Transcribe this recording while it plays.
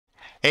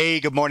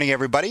Hey, good morning,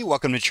 everybody.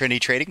 Welcome to Trendy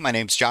Trading. My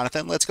name's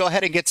Jonathan. Let's go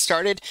ahead and get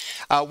started.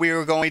 We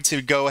are going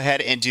to go ahead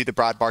and do the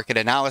broad market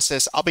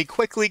analysis. I'll be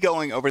quickly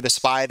going over the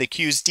SPY, the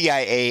Qs,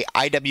 DIA,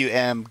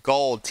 IWM,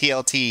 gold,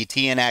 TLT,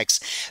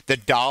 TNX, the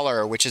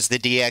dollar, which is the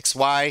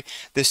DXY,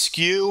 the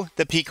SKU,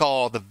 the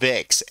PCAL, the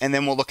VIX, and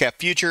then we'll look at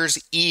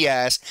futures,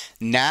 ES,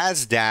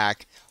 NASDAQ,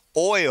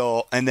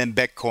 oil, and then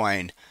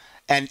Bitcoin.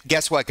 And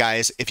guess what,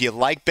 guys? If you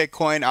like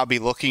Bitcoin, I'll be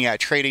looking at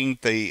trading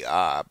the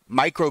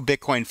micro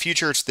Bitcoin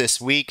futures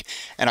this week,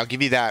 and I'll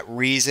give you that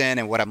reason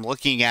and what I'm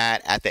looking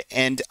at the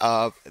end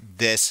of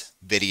this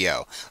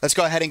video. Let's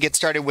go ahead and get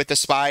started with the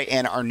SPY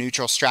and our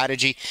neutral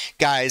strategy.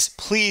 Guys,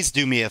 please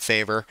do me a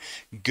favor.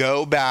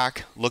 Go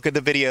back, look at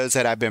the videos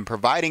that I've been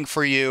providing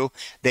for you.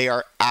 They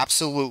are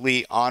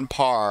absolutely on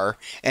par,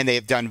 and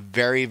they've done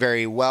very,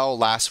 very well.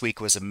 Last week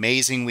was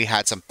amazing. We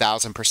had some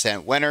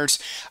 1000% winners,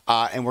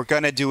 and we're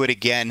going to do it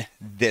again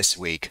this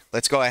week.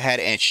 Let's go ahead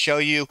and show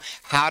you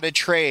how to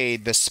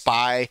trade the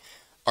SPY,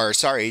 or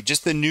sorry,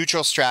 just the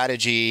neutral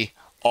strategy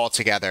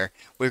altogether.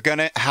 We're going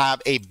to have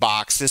a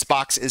box. This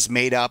box is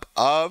made up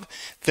of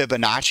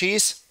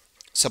Fibonacci's,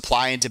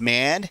 supply and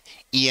demand,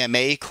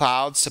 EMA,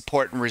 cloud,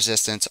 support and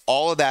resistance.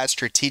 All of that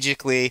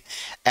strategically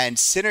and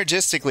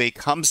synergistically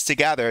comes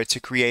together to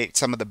create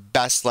some of the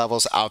best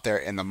levels out there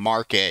in the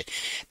market.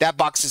 That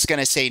box is going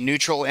to say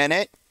neutral in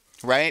it,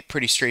 right?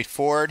 Pretty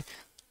straightforward.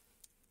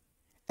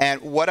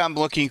 And what I'm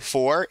looking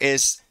for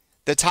is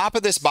the top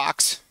of this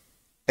box.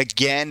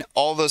 Again,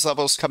 all those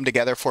levels come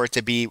together for it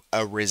to be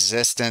a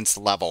resistance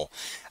level.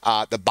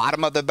 The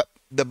bottom of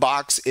the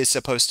box is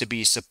supposed to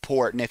be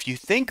support. And if you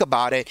think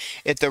about it,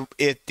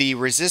 if the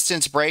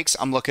resistance breaks,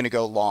 I'm looking to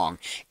go long.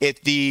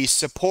 If the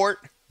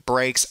support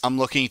breaks, I'm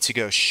looking to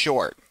go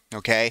short.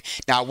 Okay.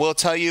 Now, I will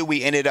tell you,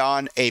 we ended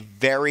on a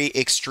very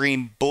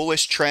extreme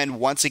bullish trend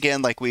once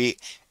again, like we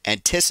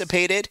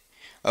anticipated.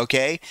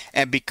 Okay,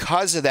 and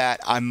because of that,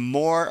 I'm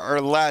more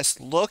or less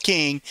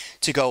looking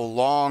to go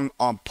long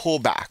on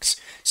pullbacks.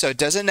 So it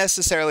doesn't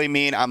necessarily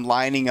mean I'm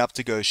lining up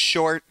to go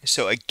short.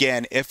 So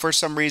again, if for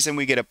some reason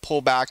we get a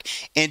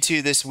pullback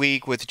into this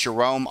week with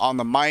Jerome on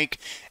the mic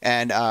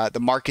and the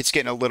market's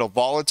getting a little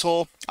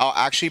volatile, I'll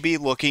actually be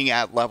looking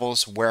at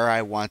levels where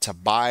I want to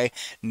buy,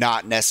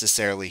 not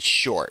necessarily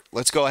short.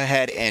 Let's go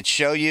ahead and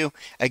show you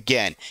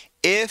again.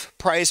 If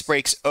price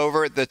breaks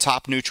over the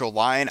top neutral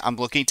line, I'm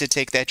looking to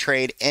take that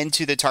trade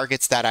into the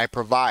targets that I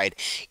provide.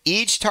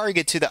 Each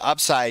target to the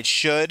upside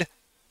should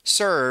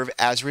serve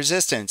as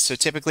resistance. So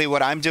typically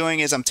what I'm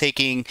doing is I'm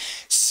taking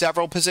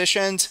several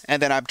positions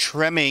and then I'm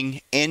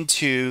trimming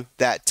into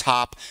that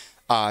top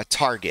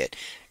target.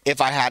 If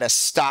I had a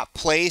stop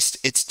placed,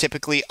 it's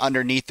typically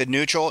underneath the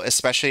neutral,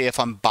 especially if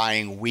I'm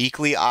buying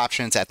weekly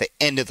options at the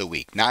end of the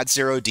week, not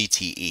 0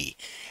 DTE.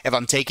 If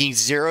I'm taking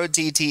 0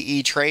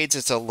 DTE trades,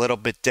 it's a little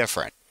bit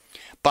different.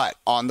 But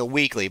on the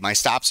weekly, my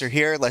stops are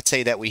here. Let's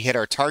say that we hit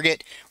our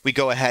target. We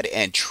go ahead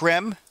and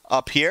trim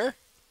up here.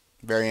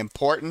 Very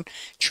important.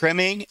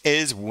 Trimming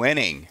is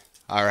winning.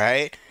 All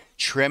right.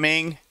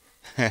 Trimming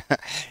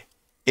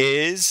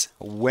is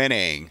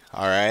winning.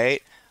 All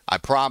right. I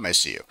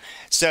promise you.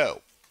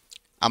 So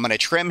I'm going to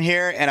trim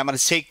here and I'm going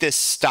to take this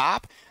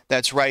stop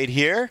that's right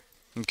here.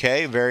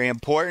 Okay, very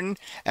important.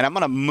 And I'm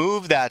going to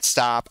move that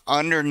stop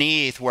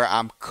underneath where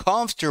I'm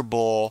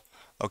comfortable,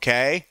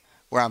 okay,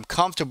 where I'm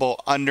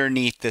comfortable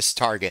underneath this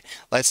target.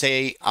 Let's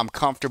say I'm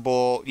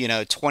comfortable,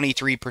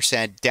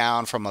 23%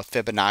 down from a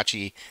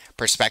Fibonacci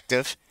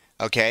perspective.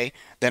 Okay,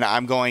 then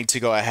I'm going to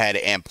go ahead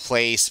and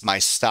place my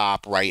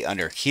stop right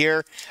under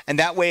here. And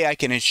that way I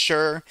can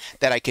ensure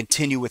that I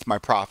continue with my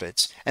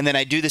profits. And then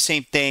I do the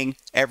same thing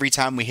every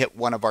time we hit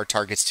one of our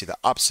targets to the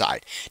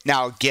upside.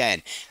 Now,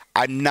 again,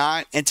 I'm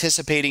not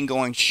anticipating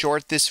going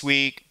short this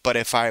week, but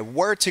if I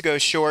were to go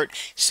short,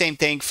 same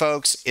thing,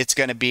 folks. It's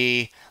going to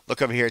be,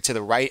 look over here to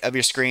the right of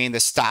your screen. The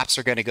stops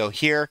are going to go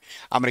here.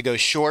 I'm going to go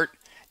short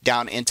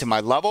down into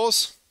my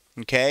levels.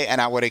 Okay, and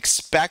I would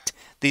expect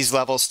these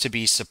levels to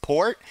be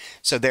support.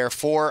 So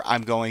therefore,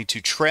 I'm going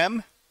to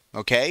trim,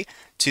 okay,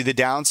 to the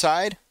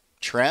downside,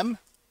 trim.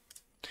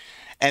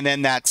 And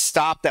then that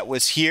stop that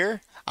was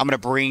here, I'm going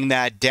to bring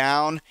that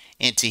down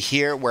into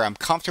here where I'm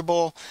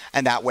comfortable,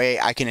 and that way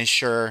I can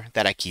ensure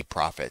that I keep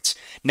profits.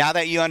 Now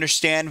that you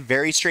understand,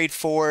 very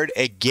straightforward.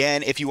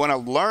 Again, if you want to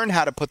learn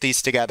how to put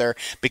these together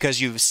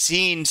because you've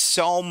seen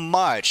so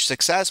much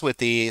success with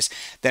these,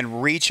 then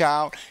reach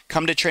out,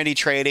 come to Trendy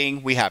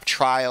Trading. We have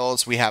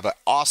trials. We have an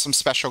awesome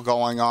special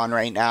going on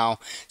right now.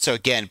 So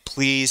again,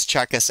 please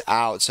check us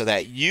out so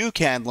that you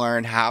can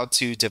learn how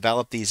to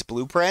develop these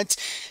blueprints,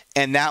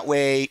 and that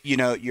way,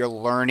 you're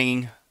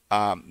learning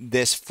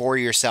this for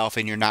yourself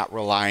and you're not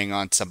relying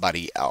on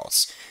somebody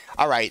else.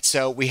 All right,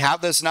 so we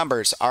have those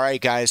numbers. All right,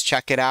 guys,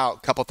 check it out. A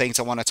couple things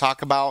I want to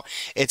talk about.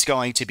 It's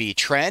going to be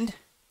trend,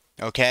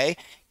 okay,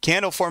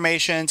 candle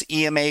formations,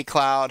 EMA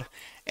cloud,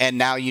 and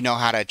now you know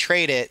how to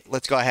trade it.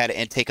 Let's go ahead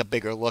and take a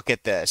bigger look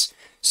at this.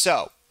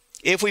 So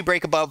If we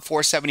break above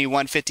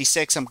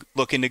 471.56, I'm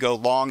looking to go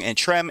long and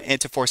trim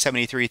into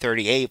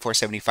 473.38,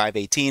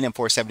 475.18, and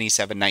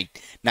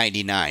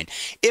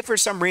 477.99. If for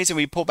some reason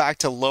we pull back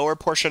to lower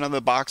portion of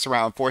the box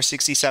around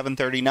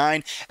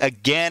 467.39,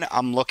 again,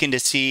 I'm looking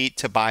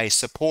to buy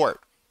support.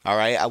 All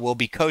right, I will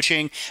be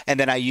coaching, and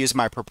then I use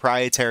my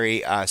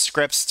proprietary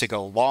scripts to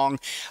go long,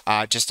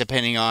 just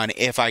depending on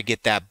if I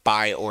get that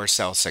buy or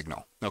sell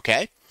signal.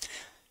 Okay.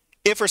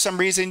 If for some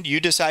reason you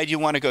decide you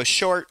want to go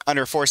short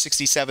under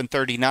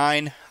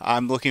 467.39,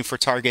 I'm looking for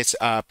targets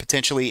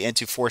potentially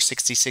into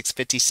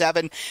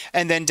 466.57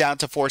 and then down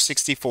to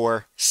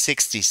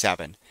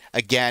 464.67.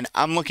 Again,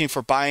 I'm looking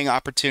for buying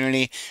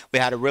opportunity. We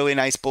had a really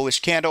nice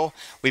bullish candle.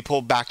 We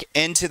pulled back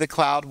into the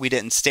cloud. We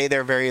didn't stay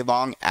there very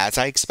long as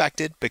I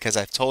expected, because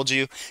I've told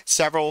you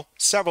several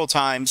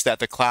times that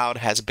the cloud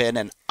has been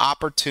an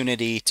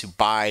opportunity to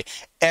buy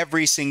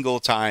every single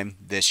time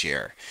this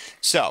year.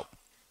 So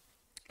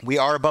we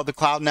are above the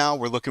cloud now.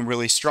 We're looking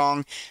really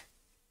strong.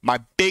 My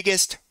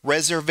biggest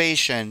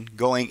reservation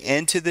going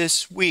into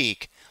this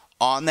week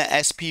on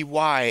the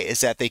SPY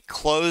is that they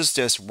closed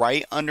us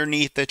right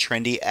underneath the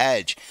trendy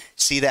edge.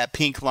 See that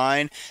pink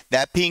line?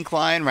 That pink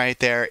line right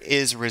there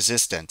is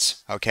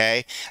resistance,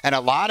 okay? And a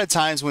lot of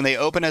times when they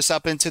open us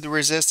up into the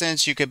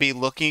resistance, you could be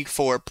looking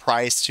for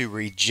price to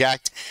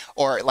reject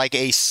or like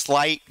a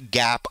slight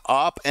gap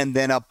up and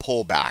then a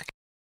pullback.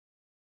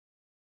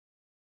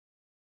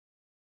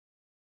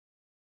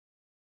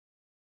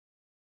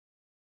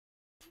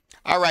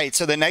 All right,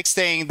 so the next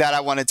thing that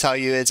I want to tell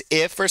you is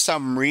if for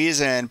some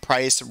reason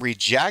price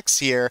rejects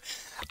here,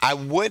 I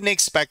wouldn't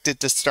expect it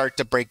to start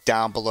to break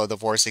down below the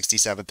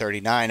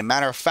 467.39. As a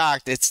matter of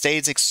fact, it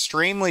stays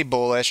extremely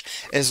bullish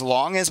as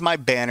long as my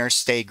banners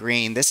stay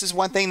green. This is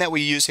one thing that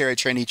we use here at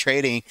Trendy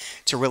Trading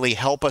to really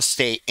help us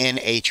stay in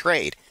a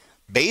trade.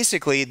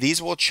 Basically,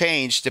 these will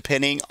change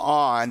depending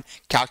on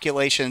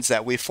calculations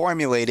that we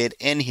formulated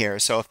in here.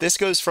 So if this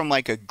goes from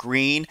like a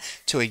green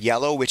to a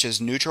yellow, which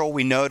is neutral,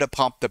 we know to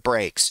pump the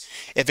brakes.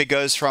 If it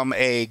goes from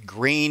a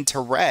green to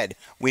red,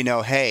 we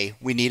know, hey,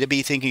 we need to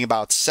be thinking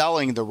about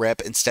selling the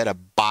rip instead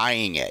of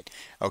buying it.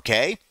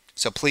 Okay?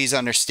 So please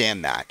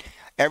understand that.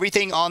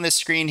 Everything on the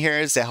screen here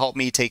is to help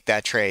me take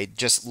that trade.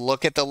 Just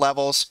look at the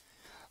levels.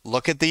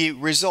 Look at the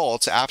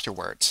results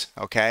afterwards,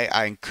 okay?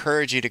 I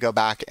encourage you to go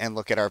back and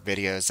look at our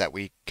videos that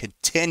we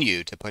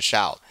continue to push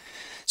out.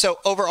 So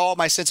overall,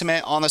 my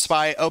sentiment on the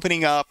SPY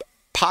opening up,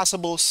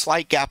 possible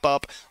slight gap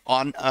up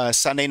on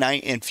Sunday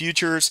night in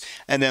futures,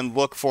 and then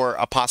look for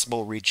a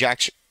possible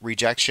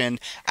rejection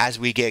as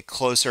we get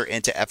closer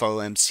into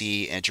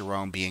FOMC and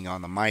Jerome being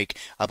on the mic.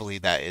 I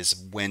believe that is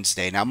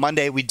Wednesday. Now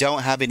Monday we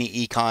don't have any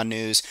econ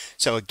news,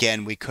 so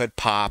again we could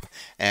pop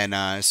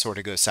and sort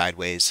of go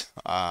sideways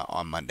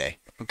on Monday.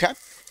 Okay.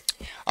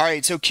 All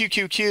right, so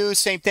QQQ,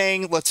 same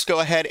thing. Let's go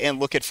ahead and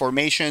look at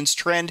formations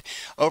trend.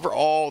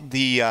 Overall,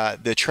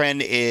 the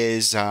trend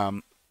is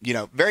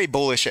very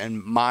bullish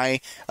in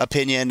my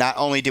opinion. Not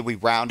only did we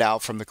round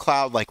out from the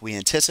cloud like we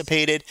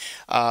anticipated,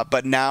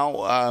 but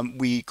now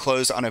we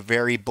close on a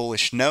very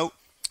bullish note.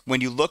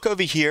 When you look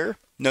over here,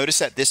 notice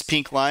that this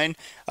pink line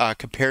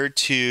compared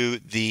to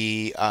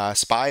the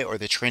SPY or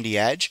the trendy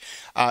edge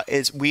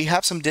is we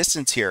have some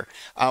distance here.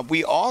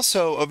 We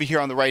also over here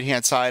on the right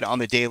hand side on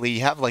the daily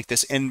have like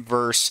this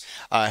inverse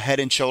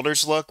head and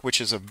shoulders look, which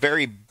is a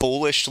very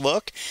bullish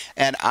look.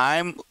 And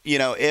I'm,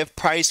 if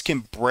price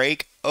can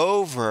break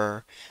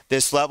over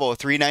this level of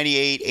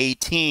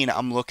 398.18,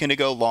 I'm looking to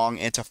go long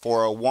into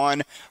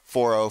 401,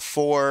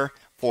 404,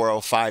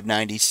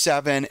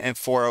 405.97 and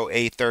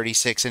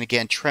 408.36, and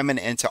again trimming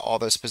into all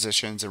those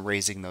positions and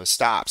raising those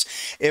stops.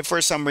 If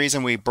for some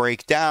reason we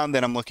break down,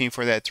 then I'm looking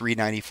for that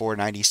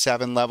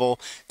 394.97 level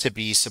to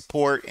be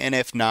support, and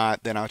if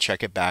not, then I'll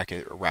check it back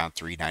at around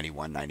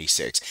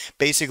 391.96.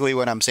 Basically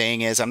what I'm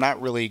saying is I'm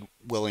not really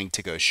willing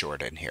to go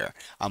short in here.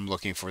 I'm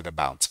looking for the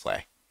bounce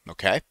play.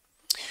 Okay.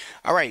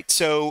 All right,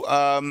 so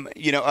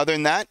other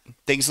than that,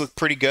 things look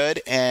pretty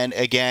good, and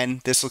again,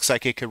 this looks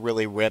like it could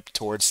really rip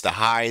towards the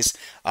highs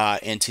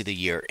into the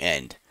year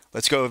end.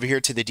 Let's go over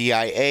here to the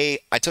DIA.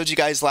 I told you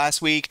guys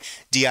last week,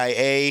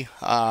 DIA,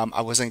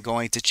 I wasn't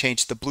going to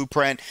change the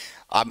blueprint.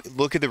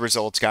 Look at the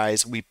results,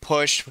 guys. We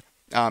pushed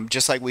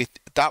just like we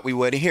thought we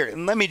would. Here,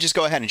 and let me just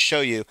go ahead and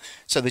show you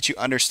so that you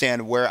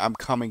understand where I'm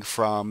coming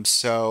from.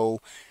 So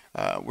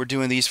we're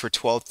doing these for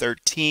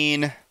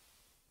 12.13.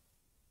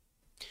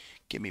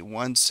 Give me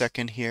 1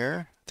 second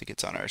here. I think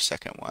it's on our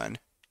second one.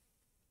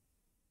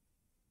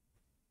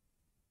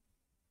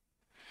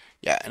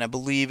 Yeah, and I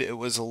believe it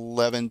was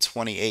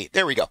 11:28.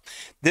 There we go.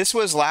 This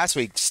was last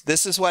week's.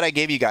 This is what I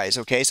gave you guys,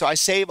 okay? So I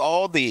save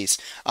all these.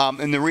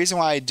 And the reason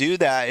why I do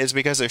that is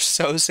because they're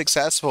so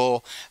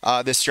successful.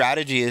 The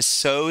strategy is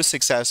so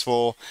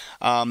successful.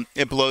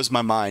 It blows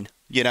my mind.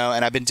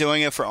 And I've been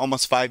doing it for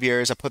almost 5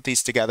 years. I put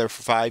these together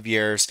for 5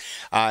 years,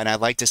 and I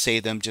like to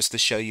save them just to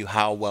show you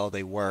how well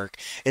they work.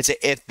 It's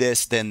a if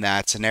this, then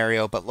that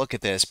scenario, but look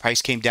at this.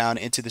 Price came down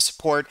into the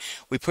support.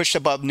 We pushed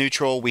above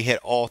neutral. We hit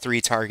all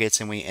 3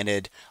 targets, and we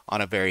ended on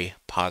a very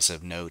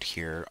positive note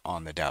here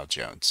on the Dow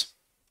Jones.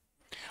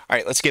 All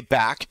right, let's get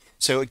back.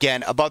 So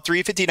again, above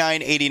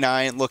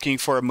 359.89, looking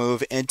for a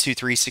move into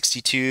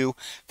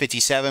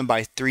 362.57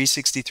 by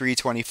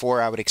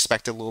 363.24. I would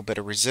expect a little bit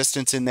of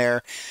resistance in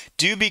there.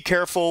 Do be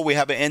careful. We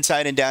have an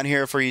inside and down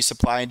here for you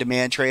supply and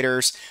demand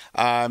traders.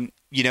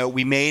 You know,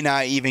 we may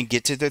not even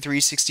get to the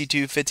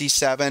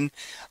 362.57.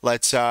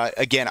 Let's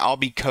again, I'll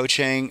be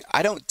coaching.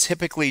 I don't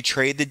typically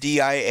trade the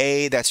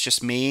DIA. That's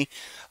just me.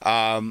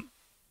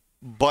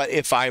 But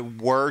if I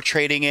were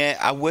trading it,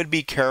 I would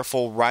be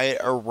careful right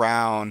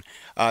around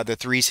the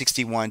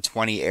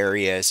 361.20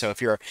 area. So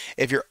if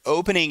you're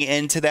opening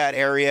into that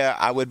area,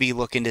 I would be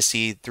looking to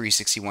see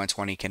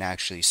 361.20 can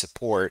actually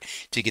support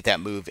to get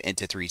that move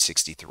into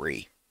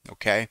 363.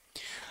 Okay,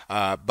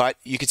 but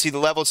you can see the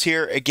levels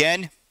here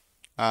again.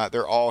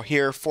 They're all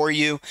here for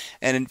you,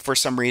 and for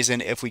some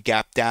reason, if we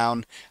gap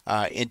down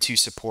into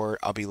support,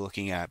 I'll be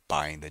looking at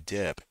buying the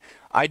dip.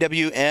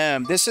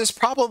 IWM, this is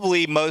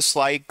probably most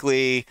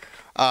likely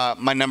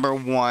my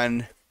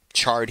 #1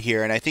 chart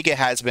here, and I think it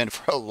has been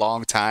for a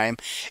long time.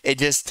 It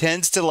just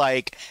tends to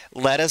like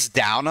let us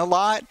down a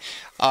lot,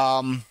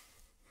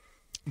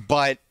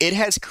 but it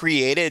has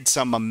created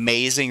some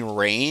amazing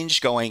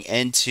range going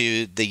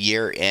into the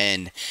year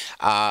end.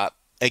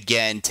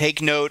 Again,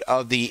 take note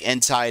of the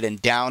inside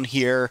and down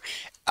here.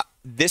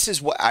 This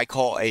is what I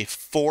call a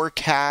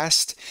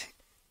forecast.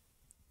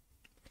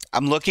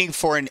 I'm looking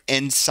for an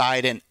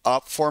inside and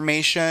up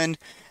formation.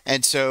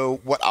 And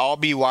so what I'll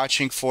be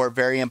watching for,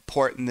 very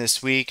important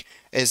this week,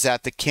 is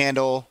that the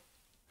candle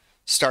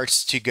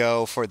starts to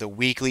go for the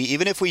weekly.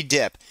 Even if we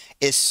dip,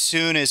 as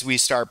soon as we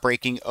start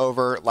breaking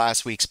over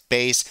last week's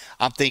base,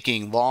 I'm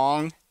thinking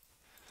long,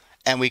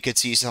 and we could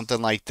see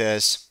something like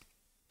this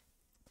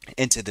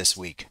into this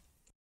week.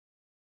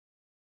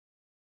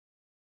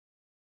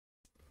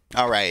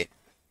 All right.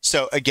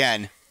 So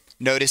again,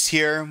 notice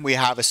here we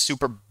have a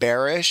super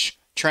bearish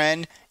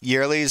trend.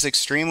 Yearly is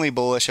extremely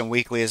bullish and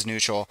weekly is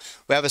neutral.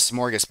 We have a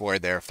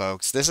smorgasbord there,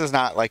 folks. This is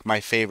not like my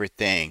favorite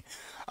thing.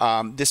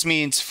 This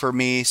means for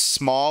me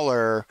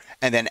smaller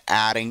and then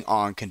adding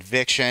on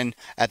conviction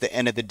at the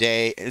end of the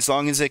day. As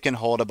long as it can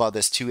hold above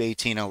this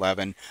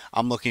 218.11,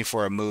 I'm looking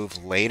for a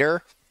move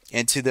later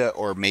into the,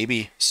 or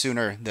maybe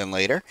sooner than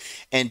later,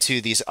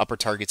 into these upper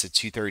targets at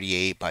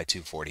 238 by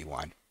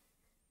 241.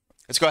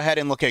 Let's go ahead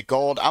and look at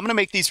gold. I'm going to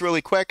make these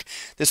really quick.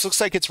 This looks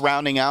like it's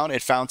rounding out.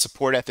 It found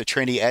support at the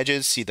trendy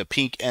edges. See the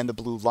pink and the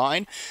blue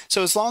line.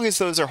 So as long as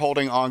those are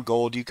holding on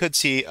gold, you could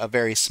see a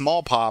very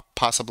small pop,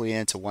 possibly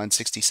into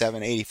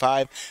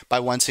 167.85 by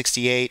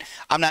 168.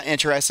 I'm not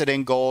interested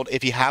in gold.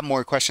 If you have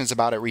more questions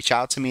about it, reach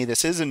out to me.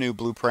 This is a new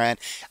blueprint.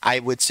 I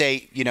would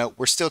say, you know,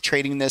 we're still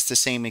trading this the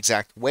same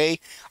exact way.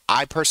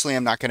 I personally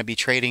am not going to be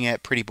trading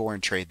it. Pretty boring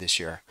trade this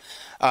year.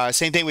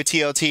 Same thing with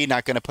TLT,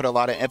 not going to put a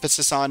lot of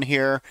emphasis on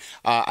here.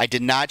 I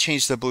did not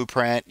change the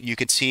blueprint. You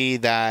could see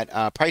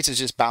that price is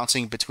just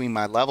bouncing between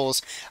my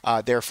levels,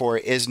 therefore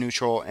it is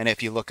neutral. And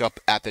if you look up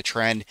at the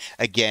trend,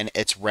 again,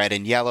 it's red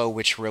and yellow,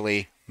 which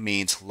really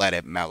means let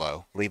it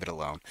mellow, leave it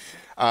alone.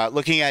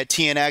 Looking at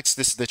TNX,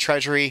 this is the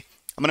Treasury.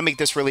 I'm going to make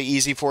this really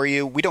easy for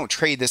you. We don't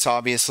trade this,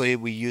 obviously.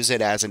 We use it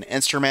as an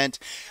instrument.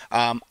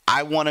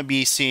 I want to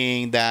be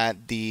seeing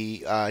that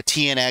the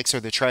TNX or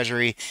the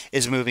Treasury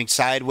is moving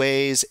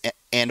sideways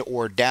and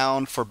or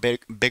down for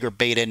bigger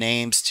beta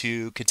names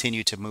to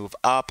continue to move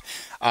up.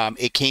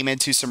 It came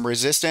into some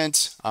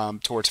resistance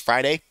towards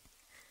Friday.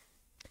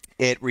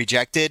 It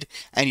rejected,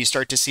 and you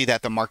start to see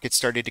that the market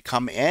started to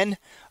come in.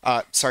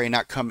 Sorry,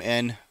 not come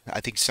in.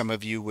 I think some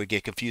of you would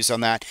get confused on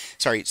that.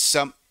 Sorry,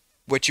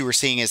 what you were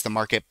seeing is the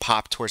market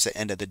pop towards the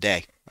end of the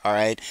day. All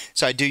right.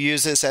 So I do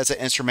use this as an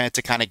instrument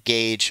to kind of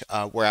gauge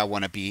where I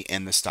want to be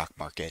in the stock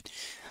market.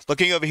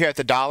 Looking over here at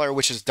the dollar,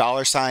 which is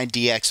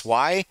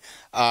 $DXY,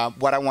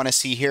 what I want to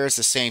see here is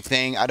the same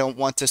thing. I don't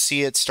want to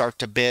see it start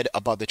to bid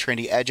above the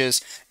trendy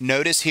edges.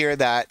 Notice here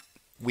that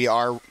we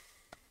are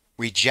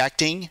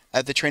rejecting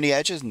at the trendy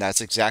edges, and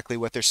that's exactly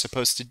what they're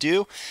supposed to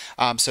do.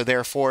 So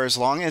therefore, as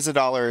long as the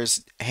dollar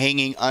is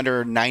hanging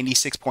under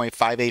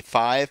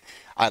 96.585,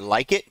 I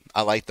like it.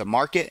 I like the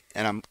market,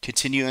 and I'm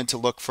continuing to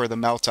look for the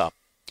melt up.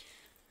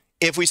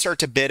 If we start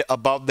to bid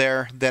above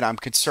there, then I'm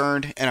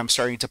concerned, and I'm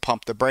starting to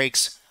pump the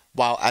brakes,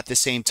 while at the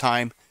same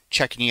time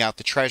checking out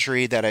the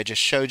Treasury that I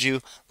just showed you,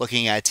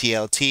 looking at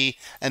TLT,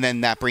 and then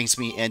that brings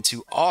me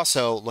into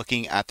also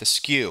looking at the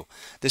skew.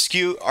 The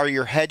skew are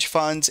your hedge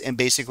funds, and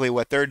basically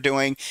what they're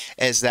doing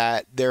is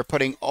that they're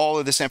putting all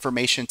of this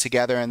information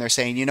together and they're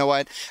saying, you know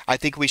what, I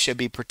think we should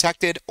be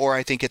protected, or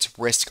I think it's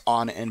risk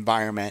on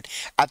environment.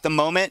 At the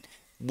moment,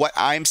 what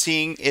I'm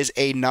seeing is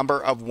a number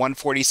of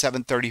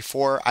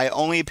 147.34. I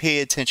only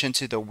pay attention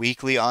to the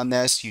weekly on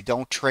this. You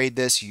don't trade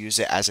this, you use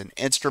it as an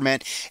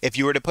instrument. If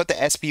you were to put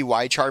the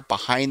SPY chart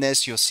behind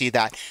this, you'll see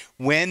that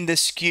when the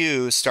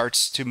skew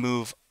starts to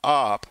move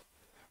up,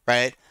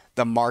 right,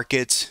 the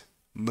market's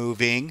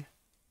moving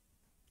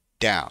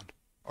down.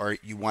 Or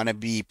you want to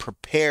be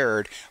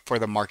prepared for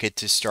the market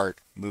to start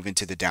moving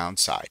to the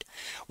downside.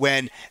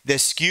 When the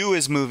skew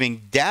is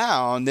moving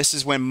down, this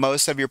is when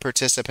most of your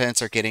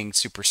participants are getting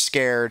super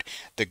scared.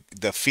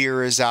 The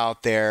fear is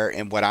out there,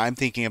 and what I'm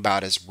thinking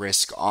about is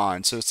risk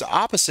on. So it's the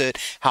opposite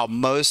how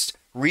most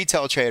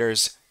retail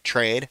traders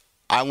trade.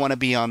 I want to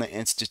be on the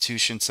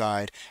institution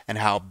side and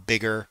how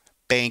bigger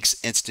banks,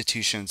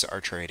 institutions are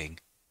trading.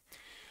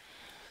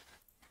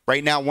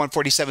 Right now,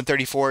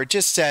 147.34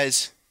 just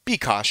says be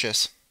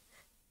cautious.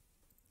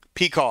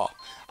 P-call.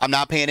 I'm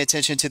not paying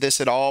attention to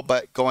this at all,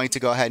 but going to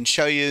go ahead and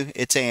show you.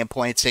 It's saying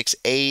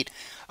 0.68.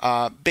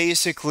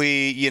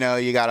 Basically, you know,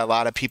 you got a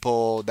lot of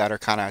people that are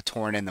kind of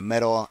torn in the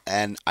middle,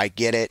 and I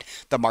get it.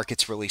 The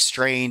market's really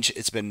strange.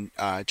 It's been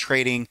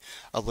trading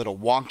a little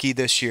wonky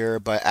this year,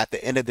 but at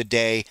the end of the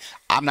day,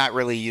 I'm not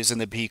really using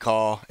the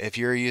P-call. If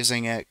you're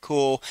using it,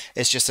 cool.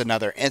 It's just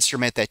another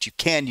instrument that you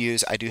can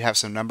use. I do have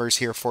some numbers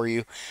here for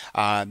you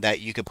that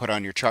you can put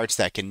on your charts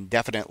that can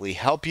definitely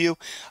help you.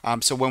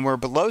 So when we're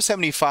below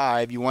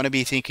 75, you want to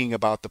be thinking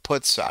about the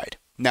put side.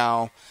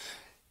 Now,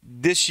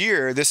 this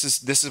year, this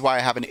is why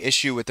I have an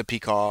issue with the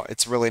P-call.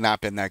 It's really not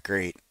been that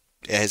great.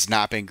 It has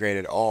not been great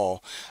at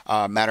all.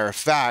 Matter of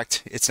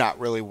fact, it's not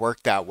really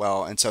worked that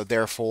well, and so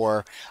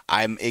therefore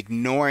I'm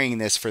ignoring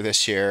this for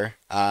this year.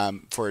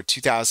 For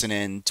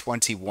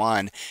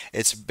 2021,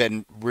 it's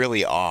been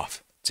really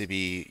off, to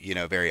be, you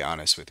know, very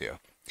honest with you.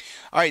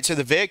 All right, so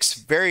the VIX,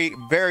 very,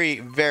 very,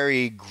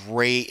 very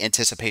great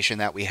anticipation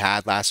that we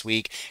had last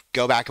week.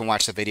 Go back and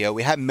watch the video.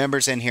 We had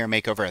members in here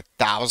make over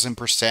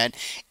 1,000%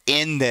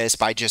 in this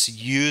by just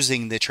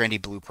using the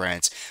trendy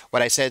blueprints.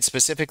 What I said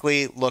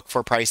specifically, look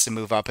for price to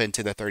move up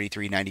into the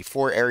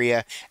 33.94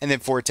 area and then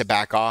for it to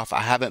back off.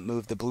 I haven't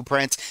moved the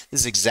blueprints.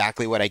 This is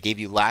exactly what I gave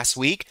you last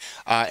week.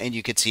 And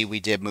you can see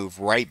we did move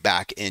right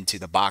back into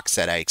the box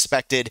that I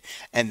expected.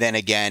 And then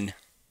again,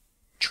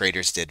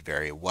 traders did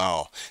very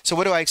well. So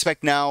what do I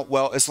expect now?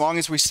 Well, as long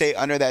as we stay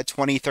under that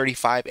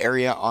 2035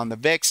 area on the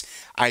VIX,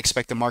 I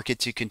expect the market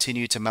to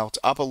continue to melt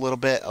up a little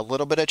bit of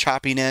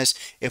choppiness.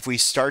 If we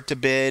start to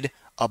bid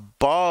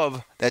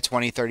above that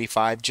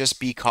 2035, just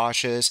be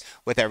cautious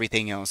with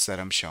everything else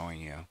that I'm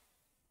showing you.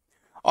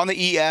 On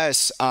the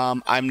ES,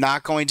 I'm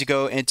not going to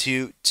go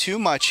into too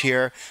much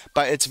here,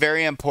 but it's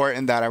very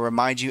important that I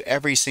remind you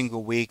every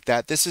single week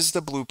that this is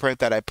the blueprint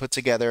that I put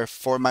together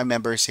for my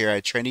members here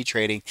at Trendy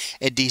Trading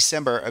in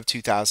December of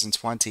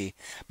 2020.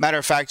 Matter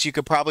of fact, you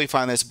could probably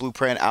find this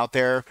blueprint out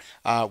there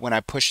when I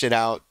pushed it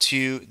out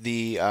to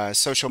the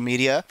social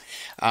media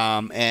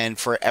and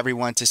for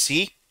everyone to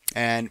see.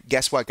 And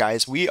guess what,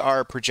 guys? We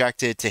are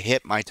projected to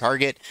hit my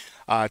target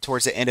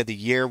towards the end of the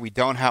year. We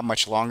don't have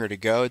much longer to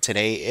go.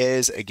 Today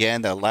is,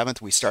 again, the 11th.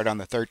 We start on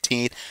the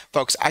 13th.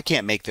 Folks, I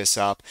can't make this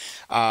up.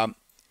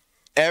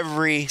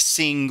 Every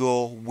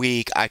single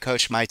week, I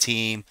coach my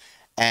team,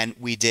 and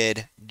we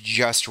did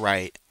just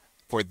right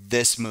for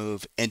this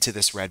move into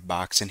this red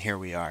box, and here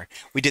we are.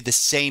 We did the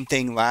same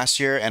thing last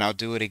year, and I'll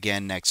do it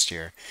again next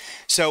year.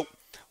 So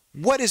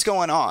what is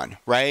going on,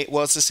 right?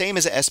 Well, it's the same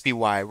as the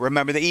SPY.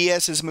 Remember, the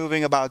ES is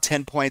moving about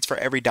 10 points for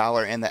every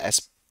dollar in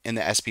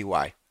the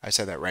SPY. I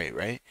said that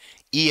right?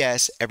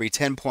 ES, every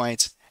 10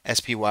 points,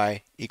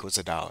 SPY equals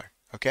 $1,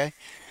 okay?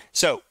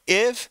 So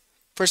if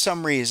for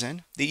some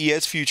reason the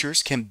ES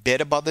futures can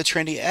bid above the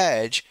trendy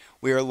edge,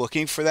 we are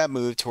looking for that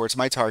move towards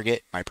my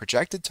target, my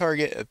projected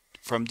target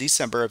from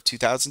December of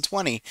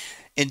 2020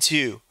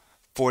 into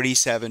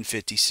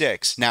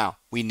 47.56. Now,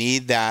 we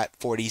need that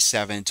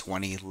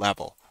 47.20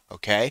 level.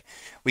 Okay,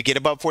 we get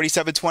above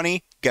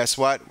 47.20, guess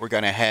what? We're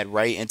going to head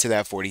right into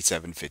that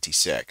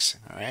 47.56.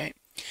 All right.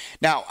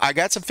 Now, I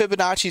got some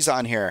Fibonacci's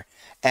on here,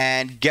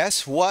 and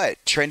guess what?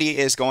 Trendy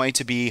is going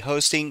to be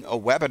hosting a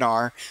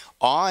webinar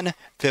on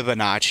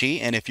Fibonacci,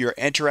 and if you're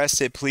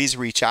interested, please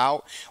reach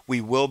out.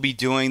 We will be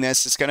doing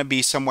this. It's going to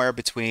be somewhere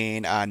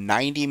between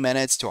 90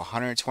 minutes to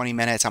 120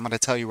 minutes. I'm going to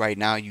tell you right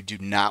now, you do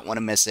not want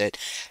to miss it.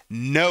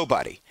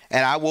 Nobody,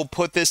 and I will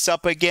put this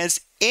up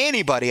against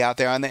anybody out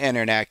there on the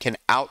internet, can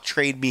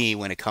out-trade me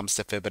when it comes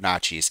to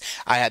Fibonacci's.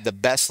 I had the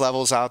best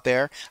levels out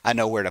there. I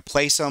know where to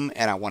place them,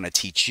 and I want to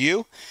teach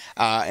you.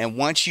 And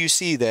once you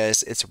see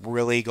this, it's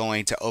really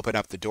going to open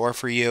up the door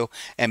for you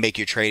and make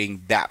your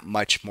trading that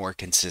much more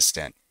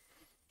consistent.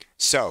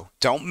 So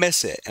don't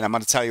miss it. And I'm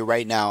going to tell you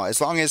right now,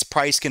 as long as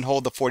price can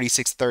hold the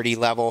 46.30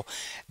 level,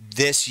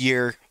 this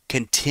year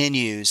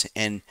continues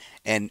and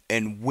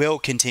will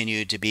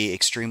continue to be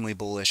extremely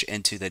bullish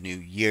into the new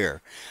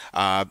year.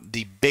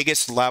 The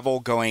biggest level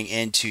going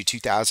into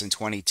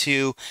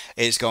 2022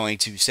 is going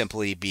to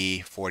simply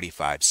be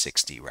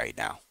 45.60 right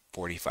now.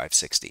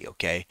 45.60,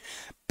 okay?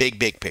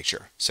 Big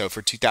picture. So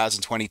for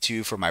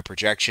 2022, for my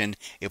projection,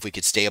 if we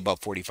could stay above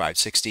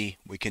 45.60,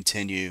 we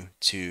continue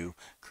to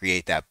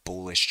create that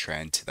bullish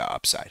trend to the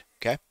upside,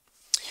 okay?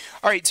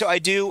 All right, so I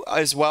do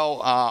as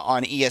well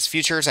on ES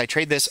futures. I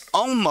trade this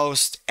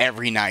almost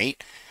every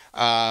night.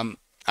 I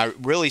I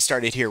really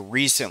started here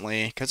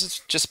recently because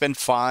it's just been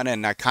fun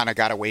and I kind of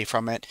got away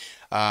from it.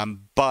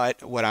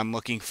 But what I'm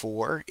looking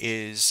for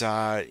is,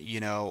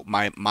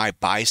 my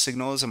buy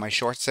signals and my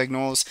short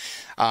signals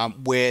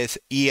with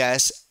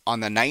ES on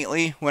the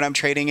nightly when I'm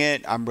trading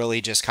it. I'm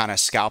really just kind of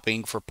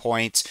scalping for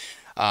points,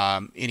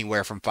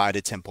 anywhere from 5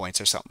 to 10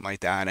 points or something like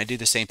that. And I do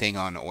the same thing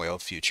on oil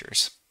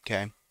futures.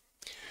 Okay.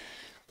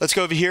 Let's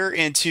go over here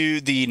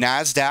into the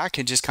NASDAQ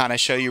and just kind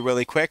of show you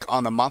really quick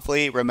on the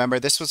monthly. Remember,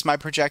 this was my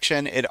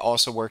projection. It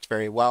also worked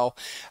very well.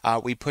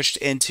 We pushed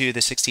into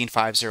the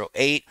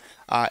 16,508.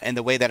 And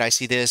the way that I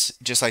see this,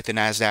 just like the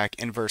NASDAQ,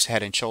 inverse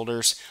head and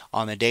shoulders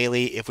on the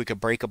daily. If we could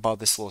break above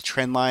this little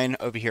trend line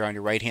over here on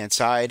your right-hand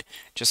side,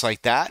 just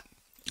like that,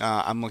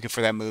 I'm looking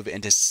for that move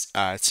into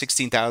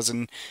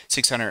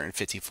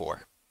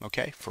 16,654.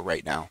 Okay, for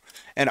right now.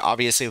 And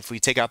obviously, if we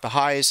take out the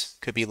highs,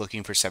 could be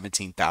looking for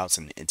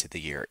 17,000 into the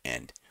year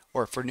end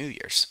or for New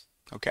Year's.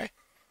 Okay.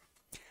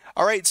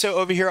 All right, so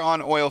over here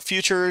on oil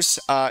futures,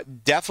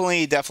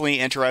 definitely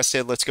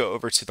interested. Let's go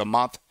over to the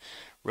month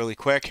really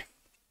quick.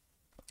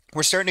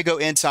 We're starting to go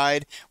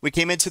inside. We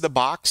came into the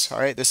box. All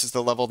right, this is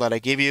the level that I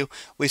gave you.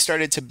 We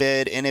started to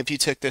bid, and if you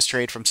took this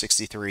trade from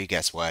 63,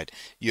 guess what?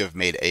 You have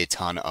made a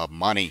ton of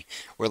money.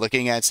 We're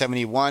looking at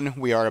 71.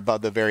 We are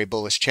above the very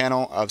bullish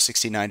channel of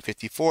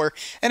 69.54,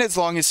 and as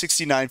long as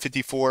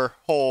 69.54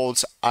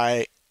 holds,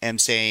 I am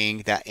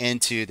saying that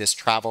into this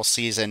travel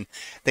season,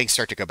 things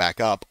start to go back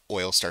up,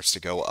 oil starts to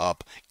go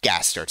up,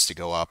 gas starts to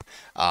go up,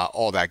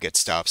 all that good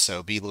stuff.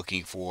 So be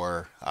looking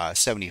for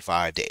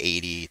 75 to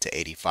 80 to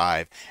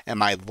 85. And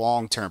my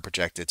long-term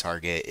projected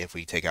target, if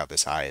we take out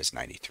this high, is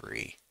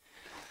 93.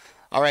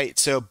 All right,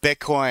 so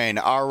Bitcoin.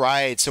 All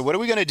right, so what are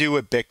we going to do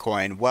with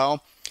Bitcoin?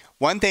 Well,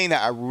 one thing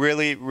that I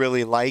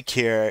really like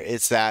here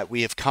is that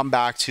we have come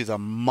back to the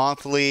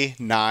monthly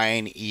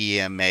 9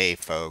 EMA,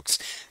 folks.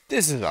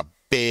 This is a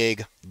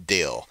big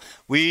deal.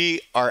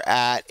 We are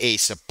at a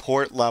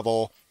support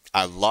level.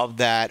 I love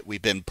that.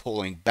 We've been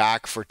pulling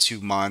back for 2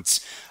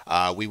 months.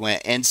 We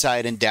went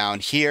inside and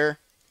down here,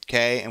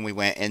 okay, and we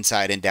went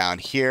inside and down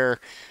here.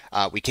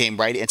 We came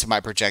right into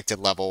my projected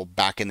level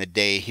back in the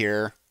day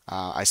here.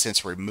 I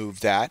since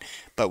removed that,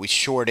 but we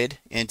shorted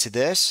into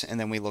this, and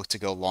then we look to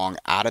go long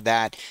out of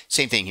that.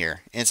 Same thing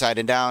here, inside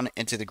and down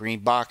into the green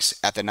box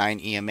at the 9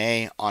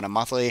 EMA on a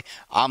monthly.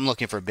 I'm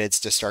looking for bids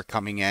to start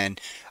coming in.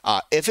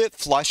 If it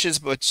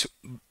flushes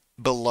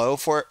below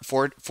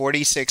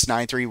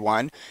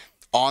 46,931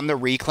 on the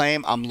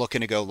reclaim, I'm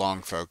looking to go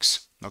long,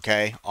 folks.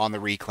 Okay, on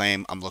the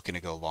reclaim, I'm looking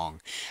to go long.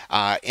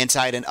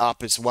 Inside and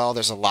up as well,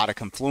 there's a lot of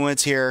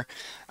confluence here.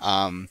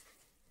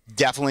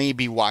 Definitely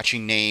be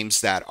watching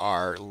names that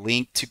are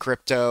linked to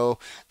crypto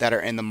that are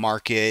in the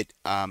market.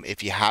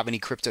 If you have any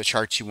crypto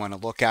charts you want to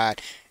look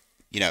at,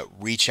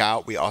 reach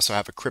out. We also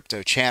have a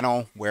crypto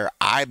channel where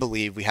I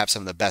believe we have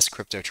some of the best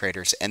crypto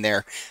traders in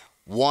there.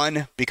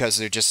 One, because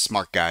they're just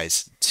smart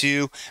guys.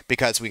 Two,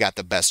 because we got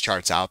the best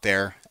charts out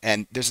there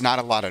and there's not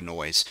a lot of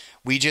noise.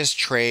 We just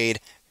trade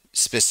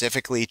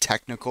specifically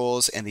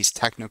technicals, and these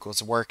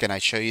technicals work, and I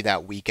show you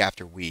that week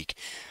after week.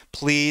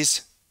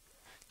 Please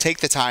take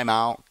the time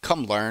out,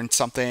 come learn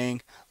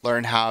something,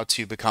 learn how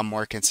to become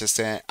more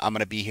consistent. I'm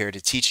going to be here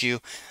to teach you.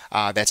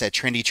 That's at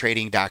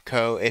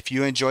trendytrading.co. If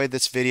you enjoyed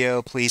this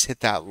video, please hit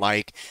that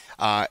like.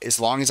 As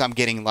long as I'm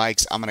getting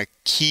likes, I'm going to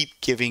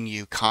keep giving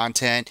you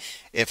content.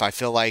 If I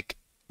feel like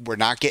we're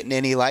not getting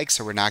any likes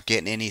or we're not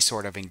getting any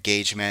sort of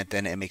engagement,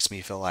 then it makes me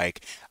feel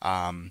like,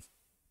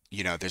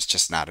 there's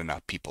just not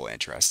enough people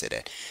interested in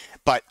it.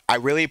 But I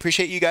really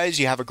appreciate you guys.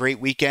 You have a great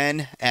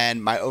weekend.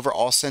 And my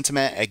overall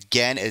sentiment,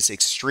 again, is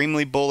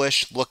extremely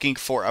bullish, looking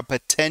for a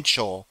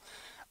potential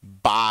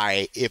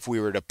buy if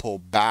we were to pull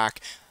back.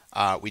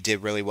 We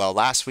did really well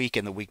last week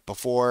and the week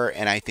before,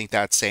 and I think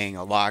that's saying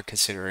a lot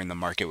considering the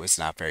market was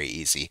not very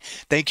easy.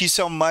 Thank you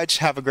so much.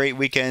 Have a great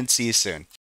weekend. See you soon.